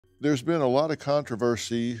There's been a lot of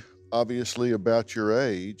controversy, obviously, about your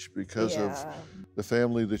age because of the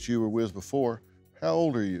family that you were with before. How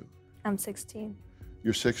old are you? I'm 16.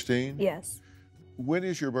 You're 16? Yes. When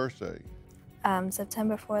is your birthday?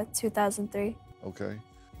 September 4th, 2003. Okay.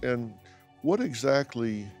 And what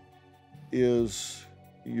exactly is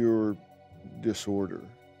your disorder?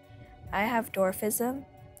 I have dwarfism.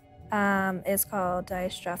 It's called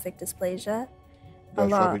dystrophic dysplasia.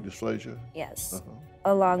 Dystrophic dysplasia? Yes.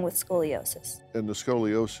 Along with scoliosis. And the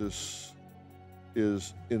scoliosis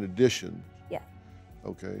is in addition? Yeah.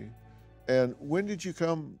 Okay. And when did you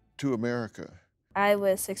come to America? I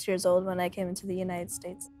was 6 years old when I came into the United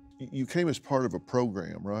States. You came as part of a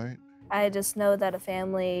program, right? I just know that a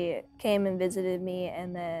family came and visited me,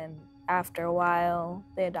 and then after a while,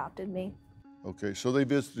 they adopted me. Okay, so they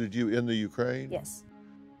visited you in the Ukraine? Yes.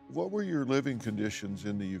 What were your living conditions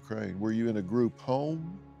in the Ukraine? Were you in a group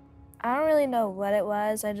home? I don't really know what it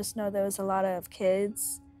was. I just know there was a lot of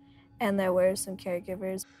kids, and there were some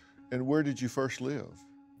caregivers. And where did you first live?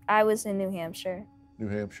 I was in New Hampshire. New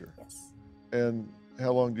Hampshire? Yes. And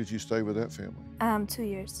how long did you stay with that family? 2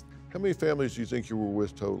 years. How many families do you think you were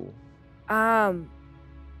with total? I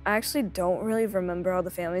actually don't really remember all the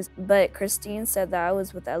families, but Christine said that I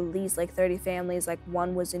was with at least like 30 families. Like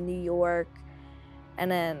one was in New York, and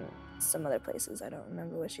then some other places. I don't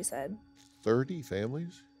remember what she said. 30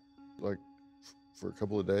 families? Like for a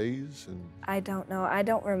couple of days? And I don't know. I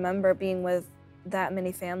don't remember being with that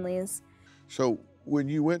many families. So when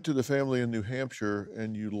you went to the family in New Hampshire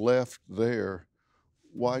and you left there,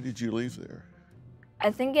 why did you leave there? I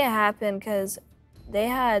think it happened because they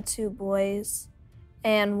had 2 boys,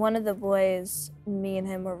 and one of the boys, me and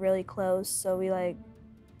him were really close, so we like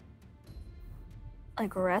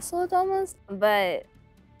wrestled almost, but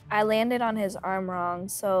I landed on his arm wrong,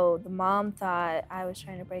 so the mom thought I was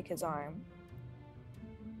trying to break his arm.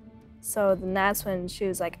 So then that's when she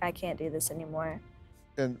was like, I can't do this anymore.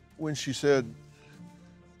 And when she said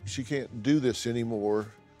she can't do this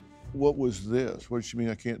anymore, what was this? What did she mean,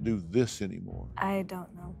 I can't do this anymore? I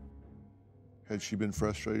don't know. Had she been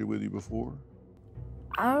frustrated with you before?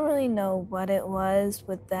 I don't really know what it was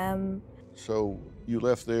with them. So you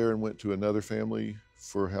left there and went to another family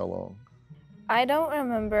for how long? I don't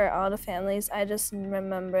remember all the families. I just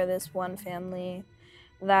remember this one family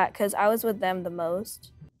that, because I was with them the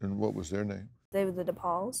most. And what was their name? They were the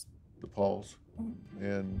DePauls. DePauls.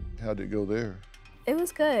 And how did it go there? It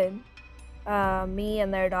was good. Me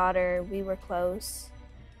and their daughter, we were close.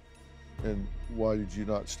 And why did you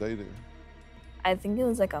not stay there? I think it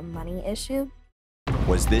was like a money issue.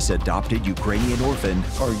 Was this adopted Ukrainian orphan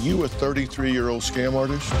Are you a 33-year-old scam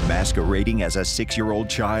artist? masquerading as a 6-year-old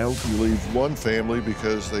child? You leave one family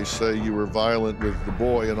because they say you were violent with the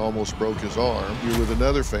boy and almost broke his arm. You're with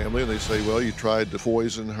another family and they say, well, you tried to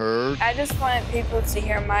poison her. I just wanted people to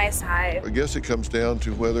hear my side. I guess it comes down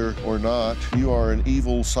to whether or not you are an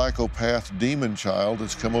evil psychopath demon child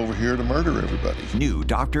that's come over here to murder everybody. New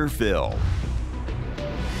Dr. Phil.